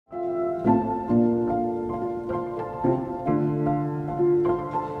Good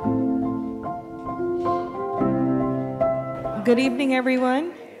evening,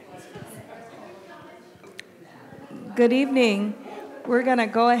 everyone. Good evening. We're going to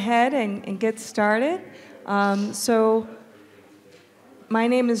go ahead and get started. My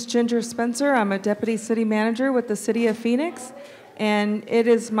name is Ginger Spencer. I'm a Deputy City Manager with the City of Phoenix, and it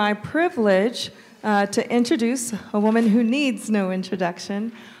is my privilege to introduce a woman who needs no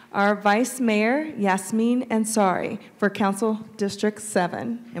introduction, our Vice Mayor, Yasmin Ansari, for Council District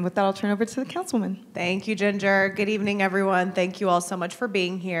 7. And with that, I'll turn over to the Councilwoman. Thank you, Ginger. Good evening, everyone. Thank you all so much for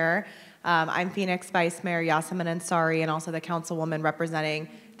being here. I'm Phoenix Vice Mayor Yasmin Ansari, and also the Councilwoman representing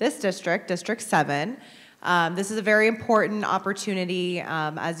this district, District 7. This is a very important opportunity.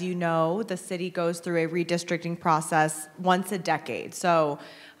 As you know, the city goes through a redistricting process once a decade. So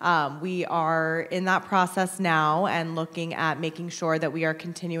we are in that process now and looking at making sure that we are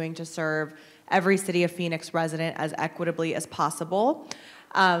continuing to serve every City of Phoenix resident as equitably as possible.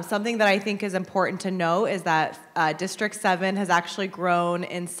 Something that I think is important to know is that District 7 has actually grown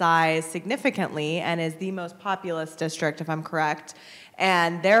in size significantly and is the most populous district, if I'm correct.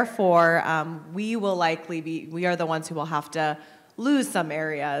 And therefore, we are the ones who will have to lose some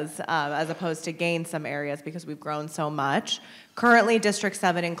areas as opposed to gain some areas because we've grown so much. Currently, District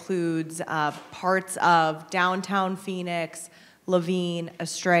 7 includes parts of downtown Phoenix, Laveen,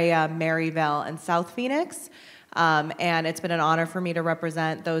 Estrella, Maryvale, and South Phoenix. And it's been an honor for me to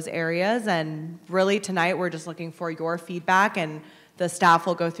represent those areas. And really tonight, we're just looking for your feedback, and the staff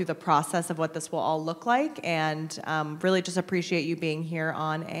will go through the process of what this will all look like, and really just appreciate you being here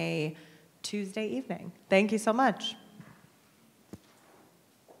on a Tuesday evening. Thank you so much.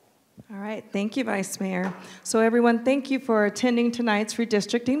 All right, thank you, Vice Mayor. So everyone, thank you for attending tonight's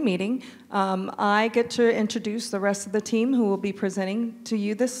redistricting meeting. I get to introduce the rest of the team who will be presenting to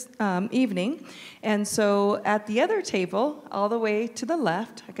you this evening. And so at the other table, all the way to the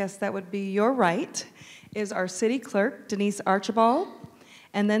left, I guess that would be your right, is our City Clerk, Denise Archibald.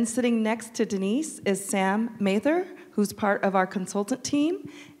 And then sitting next to Denise is Sam Mather, who's part of our consultant team,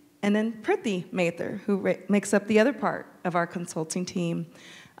 and then Priti Mather, who makes up the other part of our consulting team.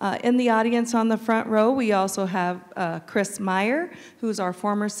 In the audience on the front row, we also have Chris Meyer, who's our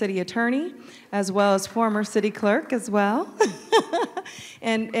former city attorney, as well as former city clerk as well.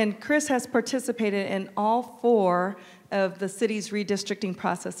 and Chris has participated in all 4 of the city's redistricting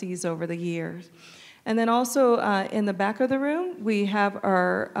processes over the years. And then also in the back of the room, we have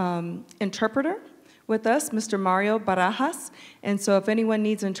our interpreter with us, Mr. Mario Barajas. And so if anyone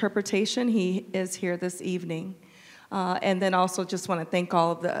needs interpretation, he is here this evening. And then also just want to thank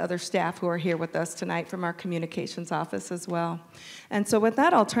all of the other staff who are here with us tonight from our communications office as well. And so with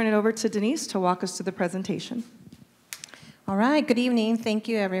that, I'll turn it over to Denise to walk us through the presentation. All right, good evening. Thank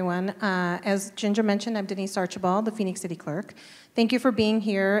you, everyone. As Ginger mentioned, I'm Denise Archibald, the Phoenix City Clerk. Thank you for being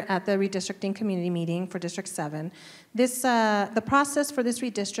here at the redistricting community meeting for District 7. The process for this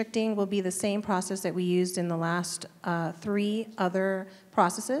redistricting will be the same process that we used in the last 3 other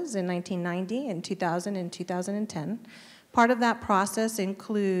processes in 1990, in 2000, and 2010. Part of that process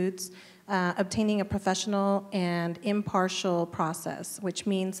includes obtaining a professional and impartial process, which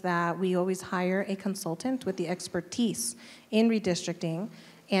means that we always hire a consultant with the expertise in redistricting.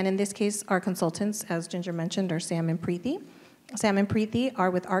 And in this case, our consultants, as Ginger mentioned, are Sam and Priti. Sam and Priti are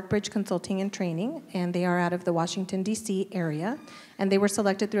with ArcBridge Consulting and Training, and they are out of the Washington, D.C. area. And they were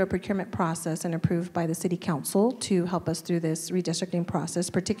selected through a procurement process and approved by the City Council to help us through this redistricting process,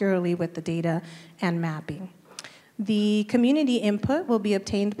 particularly with the data and mapping. The community input will be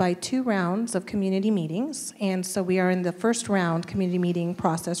obtained by 2 rounds of community meetings, and so we are in the first round community meeting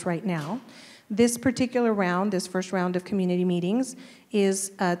process right now. This particular round, this first round of community meetings,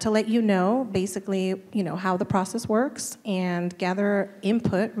 is to let you know, basically, how the process works and gather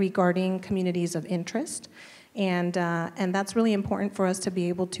input regarding communities of interest. And that's really important for us to be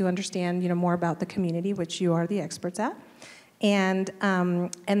able to understand, more about the community, which you are the experts at. And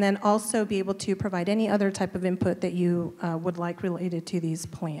then also be able to provide any other type of input that you would like related to these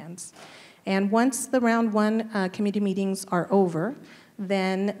plans. And once the round 1 community meetings are over,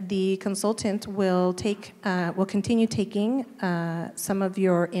 then the consultant will continue taking some of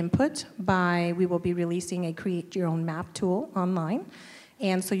your input we will be releasing a Create Your Own Map tool online.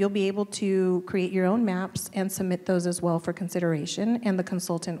 And so you'll be able to create your own maps and submit those as well for consideration, and the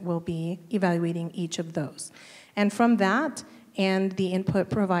consultant will be evaluating each of those. And from that, and the input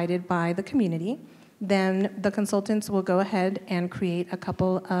provided by the community, Then the consultants will go ahead and create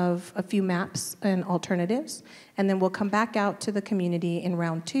a few maps and alternatives, and then we'll come back out to the community in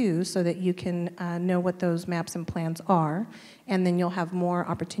round 2 so that you can know what those maps and plans are, and then you'll have more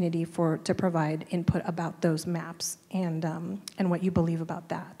opportunity to provide input about those maps and what you believe about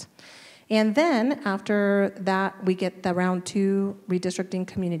that. And then after that, we get the round 2 redistricting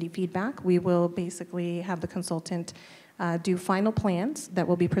community feedback. We will basically have the consultant do final plans that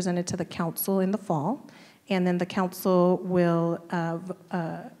will be presented to the council in the fall, and then the council will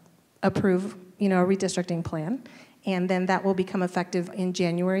approve, a redistricting plan, and then that will become effective in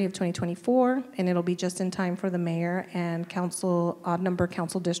January of 2024, and it'll be just in time for the mayor and odd-number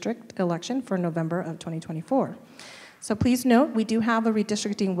council district election for November of 2024. So please note, we do have a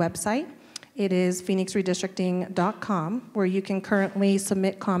redistricting website. It is phoenixredistricting.com, where you can currently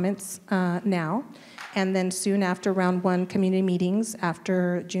submit comments now. And then soon after round 1 community meetings,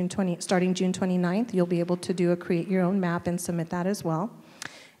 after starting June 29th, you'll be able to create your own map and submit that as well.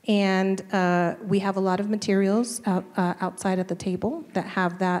 And we have a lot of materials outside at the table that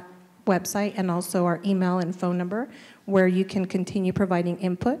have that website and also our email and phone number where you can continue providing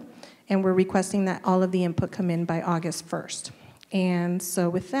input. And we're requesting that all of the input come in by August 1st. And so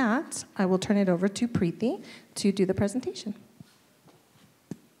with that, I will turn it over to Preeti to do the presentation.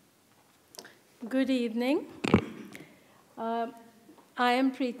 Good evening. I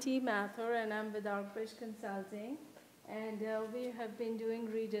am Preeti Mathur, and I'm with Arcbridge Consulting. And we have been doing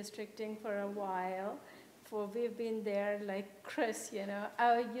redistricting for a while. We've been there like Chris,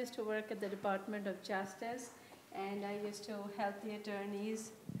 I used to work at the Department of Justice, and I used to help the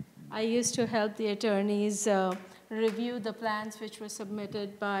attorneys review the plans which were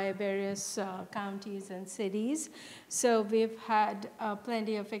submitted by various counties and cities. So we've had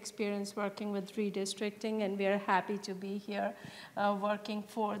plenty of experience working with redistricting, and we are happy to be here working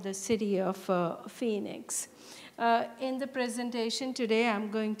for the city of Phoenix. In the presentation today, I'm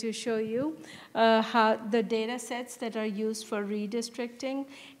going to show you how the data sets that are used for redistricting,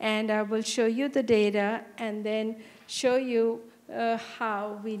 and I will show you the data and then show you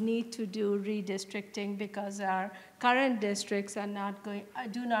how we need to do redistricting because our current districts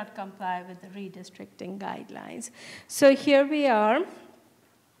do not comply with the redistricting guidelines. So here we are.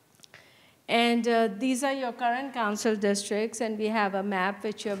 And these are your current council districts, and we have a map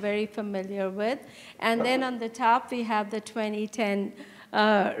which you're very familiar with. And then on the top, we have the 2010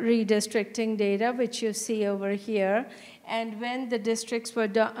 redistricting data, which you see over here. And when the districts were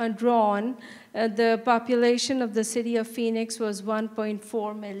drawn, the population of the city of Phoenix was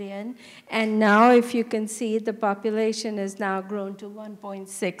 1.4 million. And now, if you can see, the population has now grown to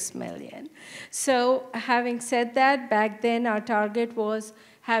 1.6 million. So having said that, back then our target was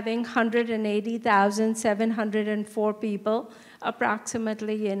having 180,704 people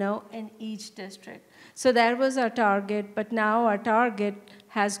approximately, in each district. So that was our target, but now our target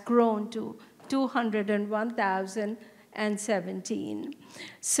has grown to 201,017.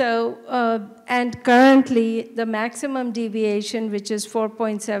 So, and currently the maximum deviation, which is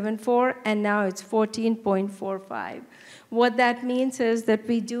 4.74, and now it's 14.45. What that means is that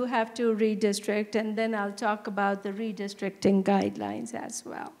we do have to redistrict, and then I'll talk about the redistricting guidelines as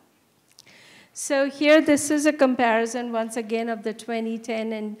well. So here, this is a comparison, once again, of the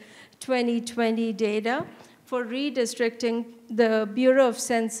 2010 and 2020 data. For redistricting, the Bureau of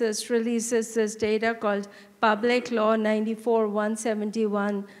Census releases this data called Public Law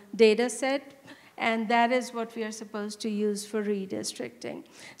 94-171 data set, and that is what we are supposed to use for redistricting.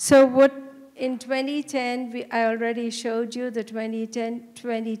 So in 2010, I already showed you the 2010,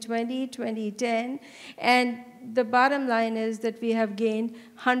 2020, 2010, and the bottom line is that we have gained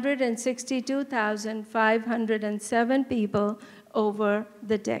 162,507 people over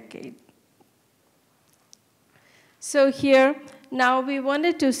the decade. So here, now we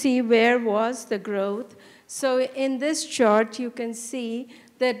wanted to see where was the growth. So in this chart, you can see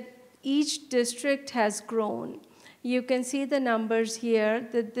that each district has grown. You can see the numbers here,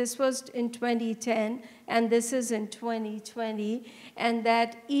 that this was in 2010, and this is in 2020, and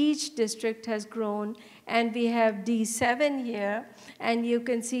that each district has grown. And we have D7 here, and you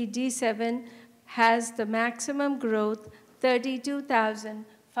can see D7 has the maximum growth,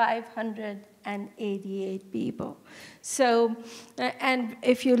 32,588 people. So, and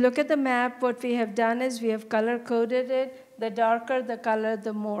if you look at the map, what we have done is we have color-coded it. The darker the color,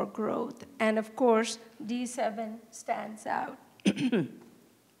 the more growth. And of course, D7 stands out.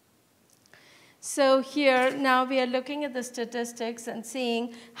 So here, now we are looking at the statistics and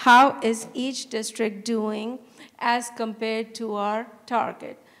seeing how is each district doing as compared to our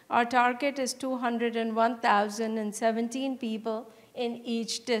target. Our target is 201,017 people in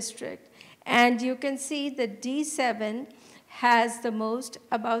each district. And you can see that D7 has the most,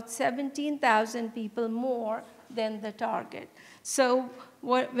 about 17,000 people more than the target. So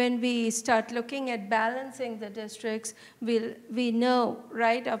when we start looking at balancing the districts, we know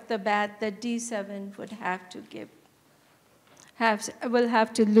right off the bat that D7 would have to will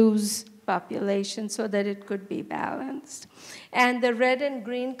have to lose population so that it could be balanced. And the red and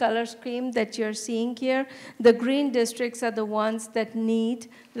green color scheme that you're seeing here, the green districts are the ones that need,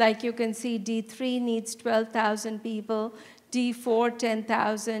 like you can see, D3 needs 12,000 people, D4,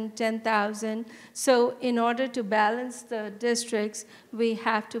 10,000, 10,000. So in order to balance the districts, we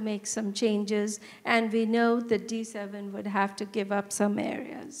have to make some changes, and we know that D7 would have to give up some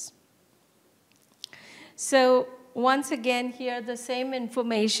areas. So once again, here, the same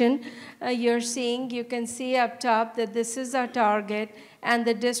information you're seeing. You can see up top that this is our target, and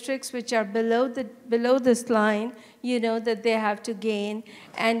the districts which are below this line, you know that they have to gain.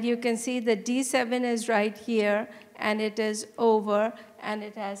 And you can see that D7 is right here, and it is over, and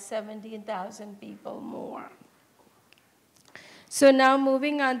it has 17,000 people more. So now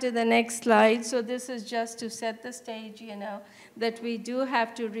moving on to the next slide. So this is just to set the stage, you know, that we do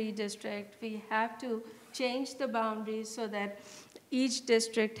have to redistrict. We have to change the boundaries so that each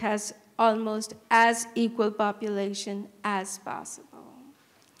district has almost as equal population as possible.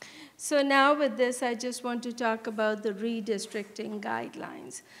 So now with this, I just want to talk about the redistricting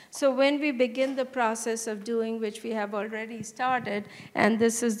guidelines. So when we begin the process of doing, which we have already started, and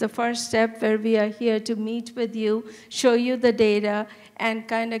this is the first step where we are here to meet with you, show you the data, and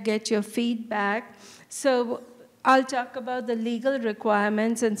kind of get your feedback. So I'll talk about the legal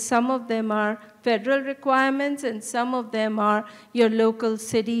requirements, and some of them are federal requirements, and some of them are your local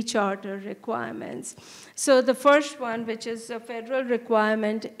city charter requirements. So the first one, which is a federal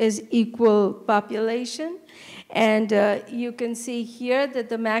requirement, is equal population. And you can see here that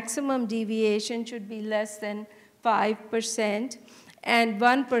the maximum deviation should be less than 5% and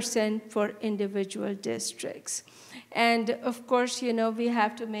 1% for individual districts. And of course, you know, we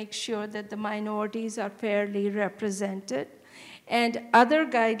have to make sure that the minorities are fairly represented. And other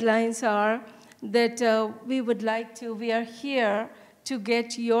guidelines are that we are here to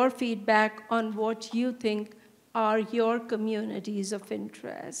get your feedback on what you think are your communities of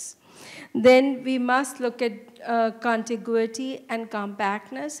interest. Then we must look at contiguity and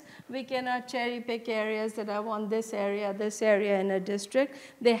compactness. We cannot cherry pick areas that I want this area in a district.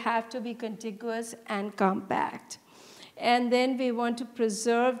 They have to be contiguous and compact. And then we want to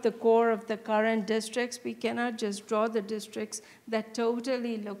preserve the core of the current districts. We cannot just draw the districts that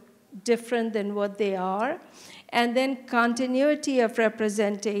totally look different than what they are. And then continuity of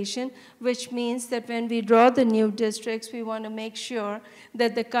representation, which means that when we draw the new districts, we want to make sure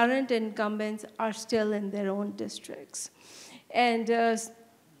that the current incumbents are still in their own districts. And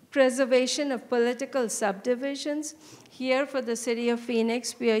preservation of political subdivisions. Here for the city of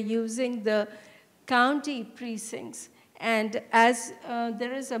Phoenix, we are using the county precincts. And as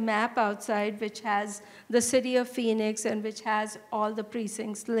there is a map outside which has the city of Phoenix and which has all the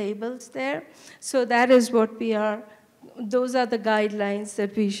precincts labeled there. So that is what those are the guidelines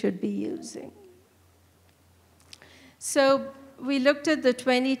that we should be using. So we looked at the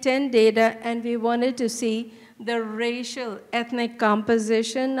 2010 data, and we wanted to see the racial ethnic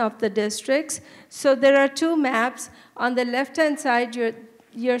composition of the districts. So there are two maps. On the left-hand side,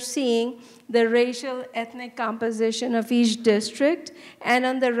 you're seeing the racial ethnic composition of each district. And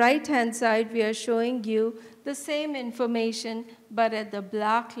on the right-hand side, we are showing you the same information, but at the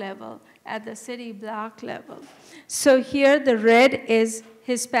block level, at the city block level. So here, the red is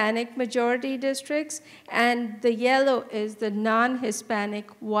Hispanic majority districts, and the yellow is the non-Hispanic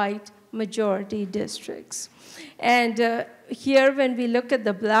white majority districts. And here, when we look at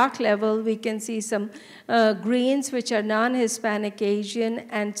the block level, we can see some greens, which are non-Hispanic Asian,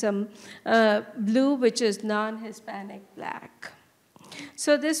 and some blue, which is non-Hispanic black.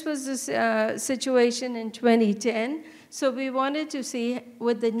 So this was the situation in 2010. So we wanted to see,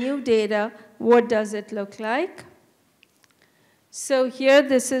 with the new data, what does it look like? So here,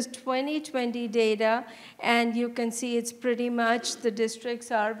 this is 2020 data, and you can see it's pretty much the districts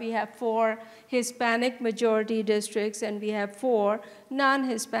are, we have 4 Hispanic majority districts, and we have 4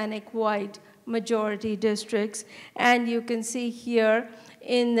 non-Hispanic white majority districts. And you can see here,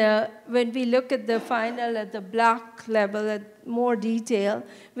 when we look at the final at the block level at more detail,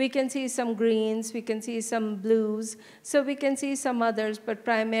 we can see some greens, we can see some blues, so we can see some others, but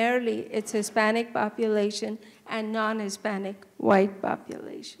primarily it's Hispanic population and non-Hispanic white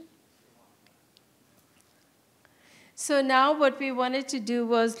population. So now what we wanted to do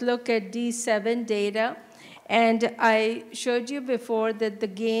was look at D7 data. And I showed you before that the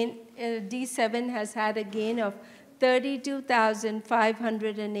gain, D7 has had a gain of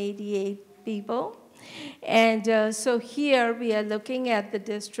 32,588 people. And so here we are looking at the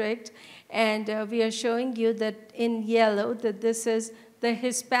district, and we are showing you that in yellow that this is the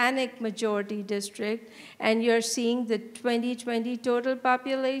Hispanic majority district, and you're seeing the 2020 total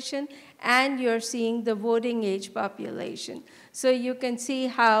population, and you're seeing the voting age population. So you can see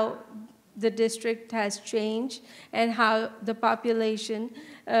how the district has changed and how the population,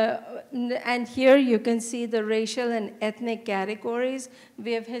 and here you can see the racial and ethnic categories.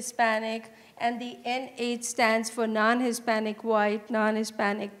 We have Hispanic, and the N8 stands for non-Hispanic white,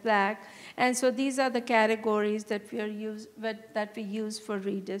 non-Hispanic black. And so these are the categories that we use for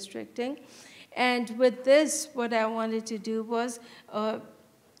redistricting. And with this, what I wanted to do was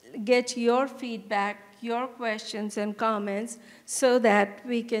get your feedback, your questions and comments, so that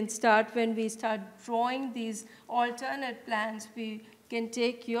we can start, when we start drawing these alternate plans, we can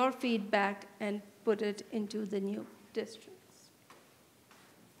take your feedback and put it into the new districts.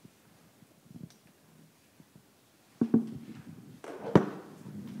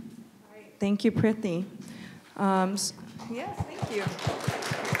 Thank you, Priti. Yes, thank you.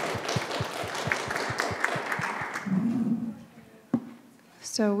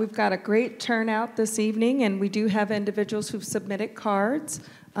 So we've got a great turnout this evening, and we do have individuals who've submitted cards.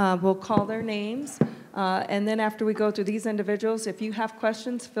 We'll call their names, and then after we go through these individuals, if you have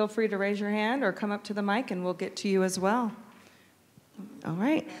questions, feel free to raise your hand or come up to the mic, and we'll get to you as well. All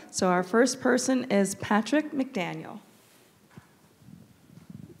right, so our first person is Patrick McDaniel.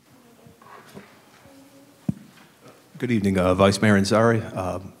 Good evening, Vice Mayor Ansari,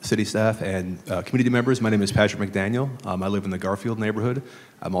 city staff, and community members. My name is Patrick McDaniel. I live in the Garfield neighborhood.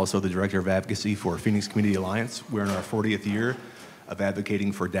 I'm also the Director of Advocacy for Phoenix Community Alliance. We're in our 40th year of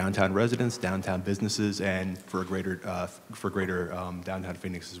advocating for downtown residents, downtown businesses, and for greater downtown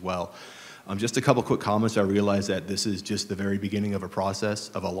Phoenix as well. Just a couple quick comments. I realize that this is just the very beginning of a process,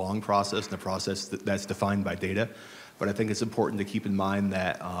 of a long process, and a process that's defined by data. But I think it's important to keep in mind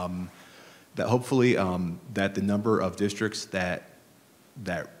that that hopefully that the number of districts that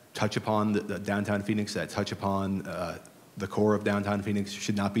touch upon the downtown Phoenix, that touch upon the core of downtown Phoenix,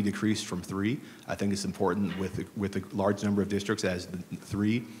 should not be decreased from 3. I think it's important with a large number of districts as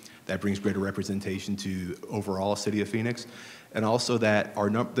 3, that brings greater representation to overall city of Phoenix, and also that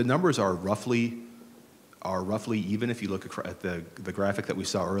the numbers are roughly even. If you look at the graphic that we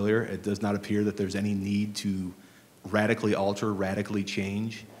saw earlier, it does not appear that there's any need to radically alter, radically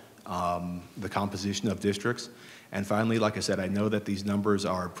change the composition of districts. And finally, like I said, I know that these numbers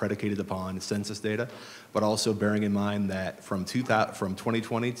are predicated upon census data, but also bearing in mind that from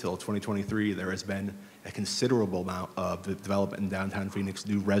 2020 till 2023, there has been a considerable amount of development in downtown Phoenix,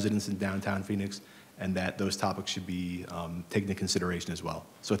 new residents in downtown Phoenix, and that those topics should be taken into consideration as well.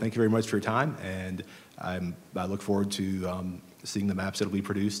 So thank you very much for your time, and I look forward to seeing the maps that will be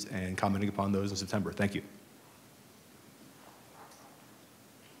produced and commenting upon those in September. Thank you.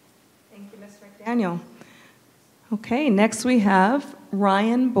 Thank you, Mr. McDaniel. Okay, next we have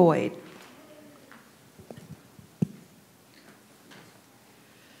Ryan Boyd.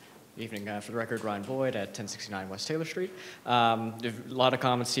 Evening. For the record, Ryan Boyd at 1069 West Taylor Street. A lot of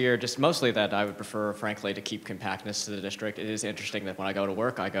comments here, just mostly that I would prefer, frankly, to keep compactness to the district. It is interesting that when I go to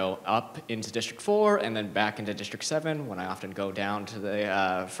work, I go up into District 4 and then back into District 7. When I often go down to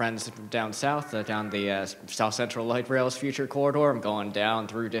the friends down south, down the South Central Light Rail's future corridor, I'm going down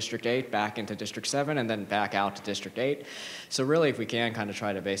through District 8, back into District 7, and then back out to District 8. So really, if we can kind of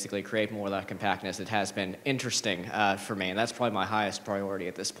try to basically create more of that compactness, it has been interesting for me, and that's probably my highest priority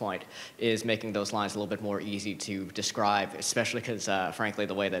at this point, is making those lines a little bit more easy to describe, especially because, frankly,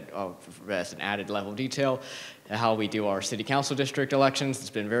 the way that, as an added level of detail, how we do our city council district elections, it's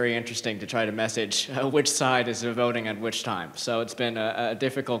been very interesting to try to message which side is voting at which time. So it's been a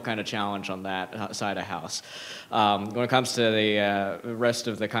difficult kind of challenge on that side of house. When it comes to the rest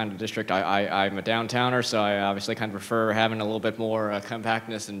of the kind of district, I'm a downtowner, so I obviously kind of prefer having a little bit more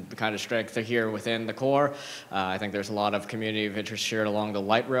compactness and kind of strength here within the core. I think there's a lot of community of interest shared along the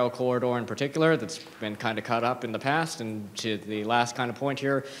light rail corridor in particular that's been kind of cut up in the past. And to the last kind of point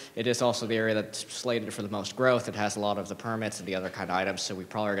here, it is also the area that's slated for the most growth. It has a lot of the permits and the other kind of items, so we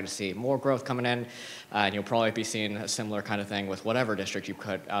probably are going to see more growth coming in, and you'll probably be seeing a similar kind of thing with whatever district you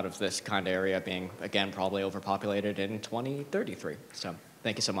cut out of this kind of area being, again, probably overpopulated in 2033. So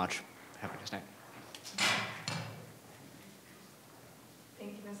thank you so much. Have a nice night.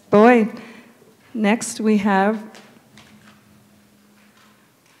 Thank you, Mr. Boyd. Next, we have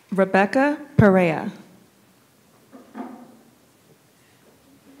Rebecca Perea.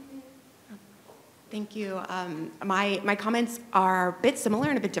 Thank you. My comments are a bit similar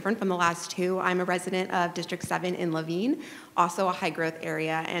and a bit different from the last two. I'm a resident of District 7 in Laveen, also a high-growth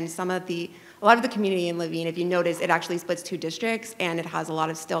area, and a lot of the community in Laveen, if you notice, it actually splits two districts, and it has a lot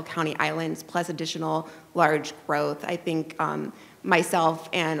of still county islands, plus additional large growth. I think myself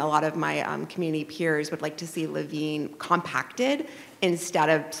and a lot of my community peers would like to see Laveen compacted instead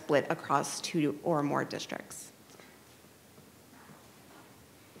of split across two or more districts.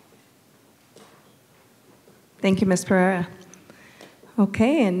 Thank you, Ms. Pereira.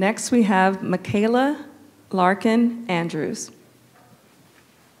 Okay, and next we have Michaela Larkin Andrews.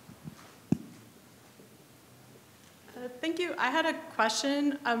 Thank you. I had a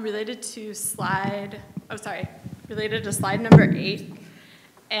question related to slide number 8.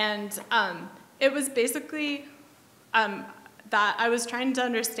 And it was basically that I was trying to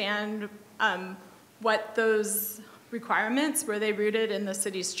understand what those requirements, were they rooted in the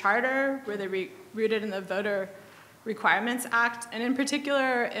city's charter? Were they rooted in the Voter Requirements Act? And in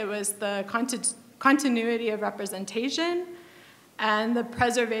particular, it was the continuity of representation and the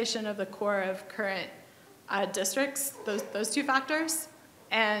preservation of the core of current districts, those two factors.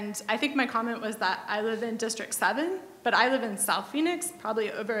 And I think my comment was that I live in District 7, but I live in South Phoenix, probably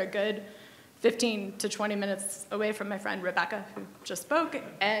over a good 15 to 20 minutes away from my friend Rebecca, who just spoke.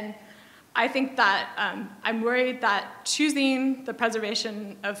 And I think that I'm worried that choosing the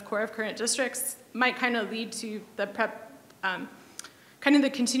preservation of core of current districts might kind of lead to the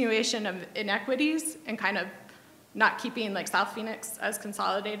continuation of inequities and kind of not keeping like South Phoenix as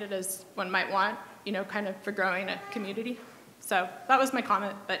consolidated as one might want, kind of for growing a community. So that was my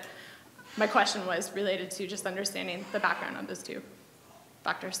comment, but my question was related to just understanding the background on those two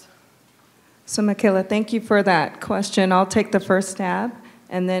factors. So Michaela, thank you for that question. I'll take the first stab,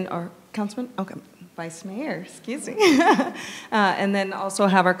 and then our Councilman, okay, Vice Mayor, excuse me. And then also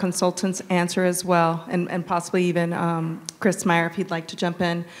have our consultants answer as well, and possibly even Chris Meyer if he'd like to jump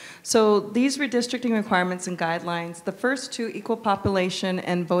in. So these redistricting requirements and guidelines, the first two, Equal Population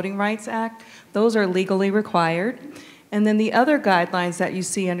and Voting Rights Act, those are legally required. And then the other guidelines that you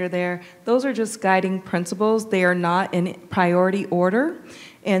see under there, those are just guiding principles. They are not in priority order,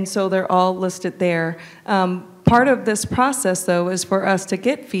 and so they're all listed there. Part of this process, though, is for us to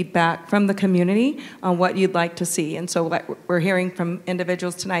get feedback from the community on what you'd like to see. And so what we're hearing from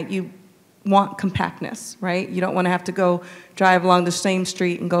individuals tonight, you want compactness, right? You don't want to have to go drive along the same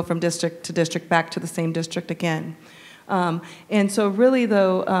street and go from district to district back to the same district again. And so really,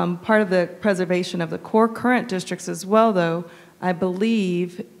 though, part of the preservation of the core current districts as well, though, I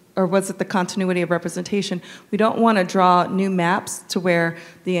believe, or was it the continuity of representation, we don't want to draw new maps to where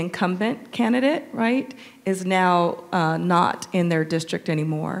the incumbent candidate, right, is now not in their district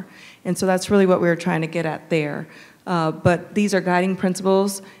anymore. And so that's really what we were trying to get at there. But these are guiding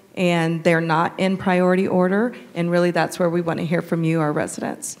principles, and they're not in priority order, and really that's where we want to hear from you, our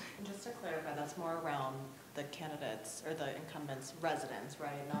residents. And just to clarify, that's more around the candidates or the incumbents' residents,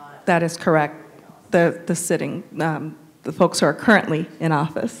 right? Not that is correct. The sitting, the folks who are currently in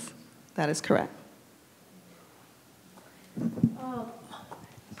office. That is correct.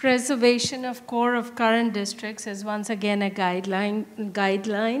 Preservation of core of current districts is once again a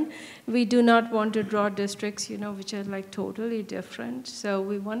guideline. We do not want to draw districts, which are like totally different. So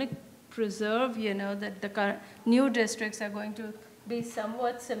we want to preserve, that the new districts are going to be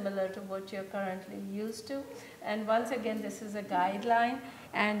somewhat similar to what you're currently used to. And once again, this is a guideline,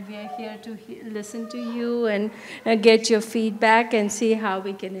 and we are here to listen to you and get your feedback and see how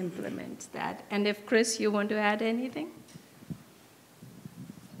we can implement that. And if, Chris, you want to add anything?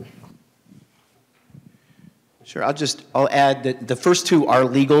 Sure, I'll add that the first two are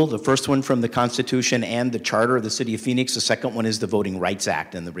legal. The first one from the Constitution and the Charter of the City of Phoenix. The second one is the Voting Rights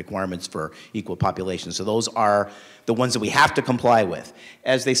Act and the requirements for equal population. So those are the ones that we have to comply with.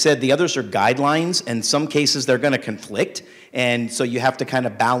 As they said, the others are guidelines. In some cases, they're going to conflict. And so you have to kind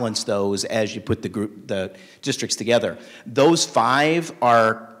of balance those as you put the districts together. Those 5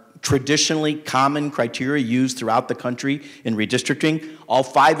 are traditionally common criteria used throughout the country in redistricting. All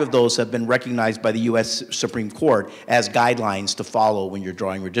 5 of those have been recognized by the U.S. Supreme Court as guidelines to follow when you're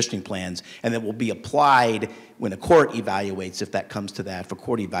drawing redistricting plans, and that will be applied when a court evaluates, if that comes to that, if a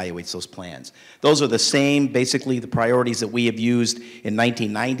court evaluates those plans. Those are the same, basically, the priorities that we have used in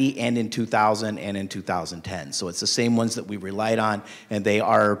 1990 and in 2000 and in 2010. So it's the same ones that we relied on, and they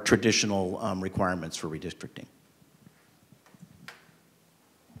are traditional requirements for redistricting.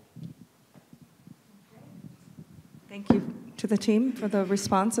 Thank you to the team for the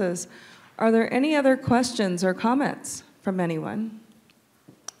responses. Are there any other questions or comments from anyone?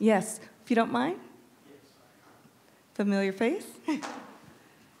 Yes, if you don't mind. Familiar face?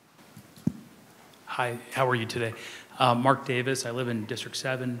 Hi, how are you today? Mark Davis, I live in District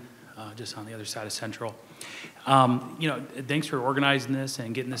 7, just on the other side of Central. You know, thanks for organizing this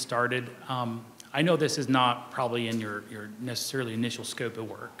and getting this started. I know this is not probably in your necessarily initial scope of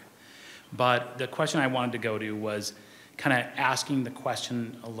work, but the question I wanted to go to was kind of asking the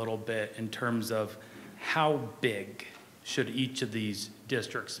question a little bit in terms of how big should each of these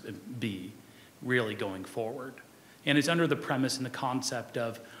districts be really going forward? And it's under the premise and the concept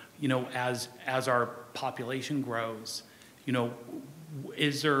of, you know, as our population grows, you know,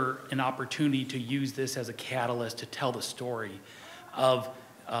 is there an opportunity to use this as a catalyst to tell the story of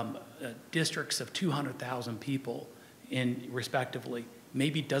districts of 200,000 people in respectively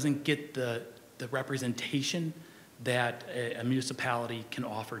maybe doesn't get the representation that a municipality can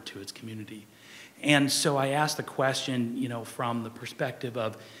offer to its community. And so I asked the question, you know, from the perspective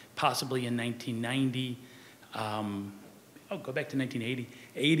of possibly in 1990, go back to 1980,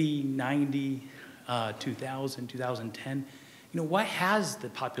 80, 90, 2000, 2010, you know, what has the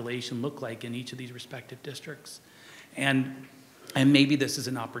population looked like in each of these respective districts? And maybe this is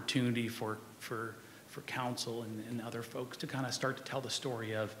an opportunity for council and other folks to kind of start to tell the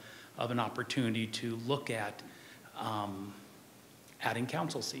story of an opportunity to look at adding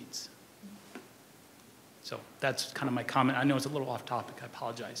council seats. So that's kind of my comment. I know it's a little off topic, I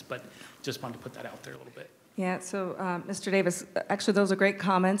apologize, but just wanted to put that out there a little bit. Yeah, so Mr. Davis, actually those are great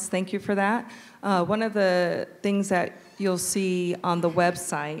comments. Thank you for that. One of the things that you'll see on the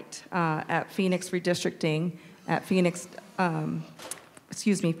website at Phoenix Redistricting, at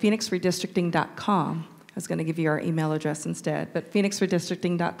PhoenixRedistricting.com. I was going to give you our email address instead, but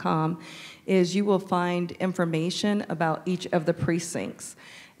PhoenixRedistricting.com is you will find information about each of the precincts.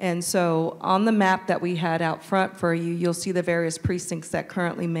 And so on the map that we had out front for you, you'll see the various precincts that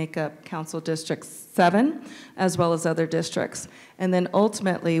currently make up Council District 7, as well as other districts. And then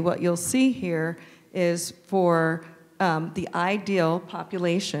ultimately what you'll see here is for the ideal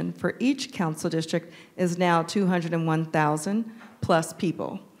population for each council district is now 201,000 plus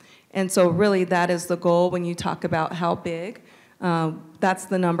people. And so really that is the goal when you talk about how big. That's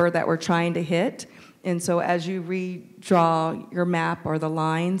the number that we're trying to hit. And so as you redraw your map or the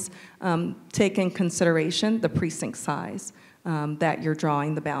lines, take in consideration the precinct size that you're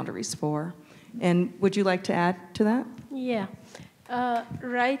drawing the boundaries for. And would you like to add to that? Yeah.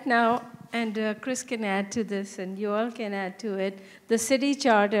 Right now, and Chris can add to this, and you all can add to it, the city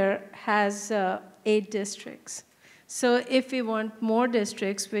charter has 8 districts. So if we want more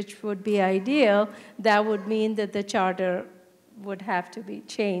districts, which would be ideal, that would mean that the charter would have to be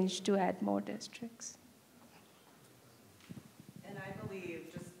changed to add more districts. And I believe,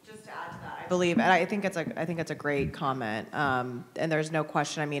 just to add to that, I believe, and I think it's a great comment. And there's no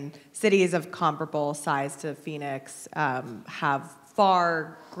question. I mean, cities of comparable size to Phoenix have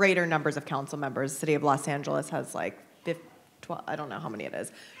far greater numbers of council members. The city of Los Angeles has like 12, I don't know how many it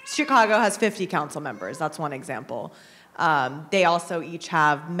is. Chicago has 50 council members. That's one example. They also each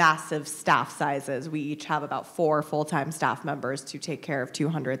have massive staff sizes. We each have about 4 full-time staff members to take care of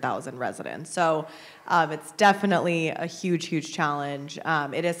 200,000 residents. So it's definitely a huge, huge challenge.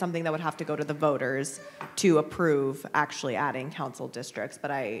 It is something that would have to go to the voters to approve actually adding council districts.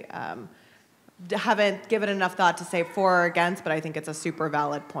 But I haven't given enough thought to say for or against, but I think it's a super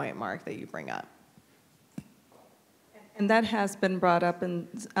valid point, Mark, that you bring up. And that has been brought up in,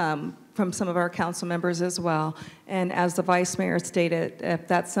 from some of our council members as well. And as the vice mayor stated, if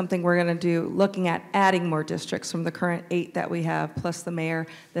that's something we're going to do, looking at adding more districts from the current 8 that we have, plus the mayor,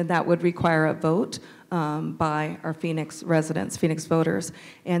 then that would require a vote by our Phoenix residents, Phoenix voters.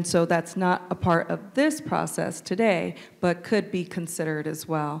 And so that's not a part of this process today, but could be considered as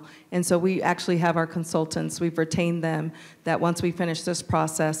well. And so we actually have our consultants, we've retained them, that once we finish this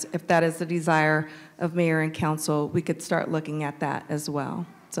process, if that is the desire of mayor and council, we could start looking at that as well.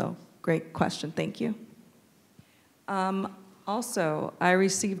 So great question, thank you. Also, I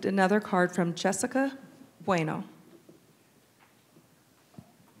received another card from Jessica Bueno.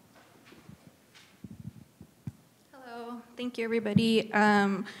 Thank you, everybody.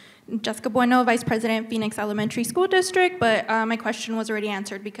 Jessica Bueno, Vice President, Phoenix Elementary School District, but my question was already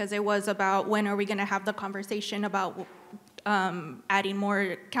answered because it was about when are we going to have the conversation about adding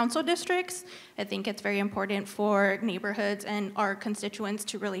more council districts. I think it's very important for neighborhoods and our constituents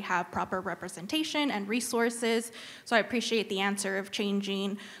to really have proper representation and resources. So I appreciate the answer of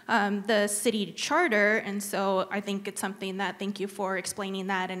changing the city charter, and so I think it's something that, thank you for explaining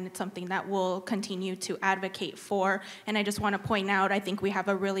that, and it's something that we'll continue to advocate for. And I just want to point out, I think we have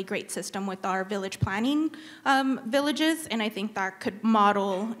a really great system with our village planning villages, and I think that could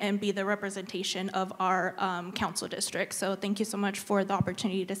model and be the representation of our council district. So So thank you so much for the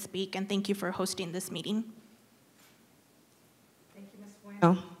opportunity to speak, and thank you for hosting this meeting. Thank you, Ms.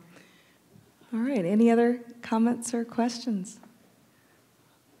 Bueno. All right, any other comments or questions?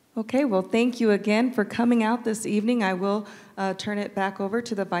 Okay, well, thank you again for coming out this evening. I will turn it back over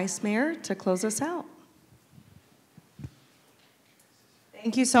to the Vice Mayor to close us out.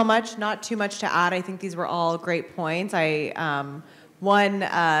 Thank you so much. Not too much to add. I think these were all great points. One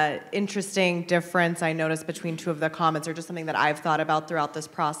interesting difference I noticed between two of the comments, or just something that I've thought about throughout this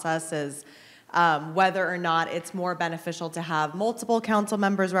process, is whether or not it's more beneficial to have multiple council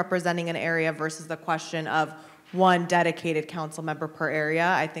members representing an area versus the question of one dedicated council member per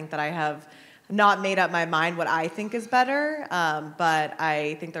area. I think that I have not made up my mind what I think is better, but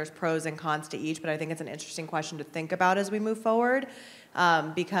I think there's pros and cons to each, but I think it's an interesting question to think about as we move forward,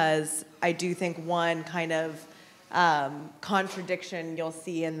 because I do think one kind of contradiction you'll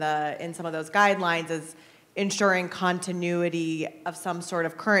see in some of those guidelines is ensuring continuity of some sort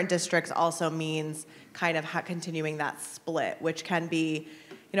of current districts also means kind of continuing that split, which can be,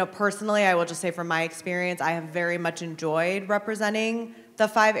 personally, I will just say from my experience, I have very much enjoyed representing the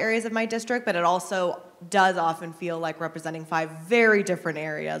 5 areas of my district, but it also does often feel like representing 5 very different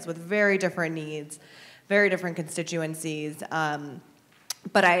areas with very different needs, very different constituencies.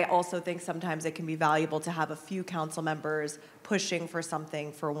 But I also think sometimes it can be valuable to have a few council members pushing for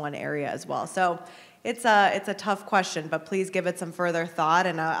something for one area as well. So it's a tough question, but please give it some further thought,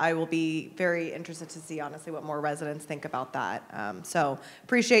 and I will be very interested to see, honestly, what more residents think about that. So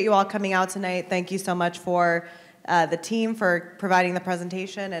appreciate you all coming out tonight. Thank you so much for the team for providing the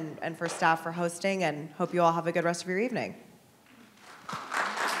presentation, and for staff for hosting, and hope you all have a good rest of your evening.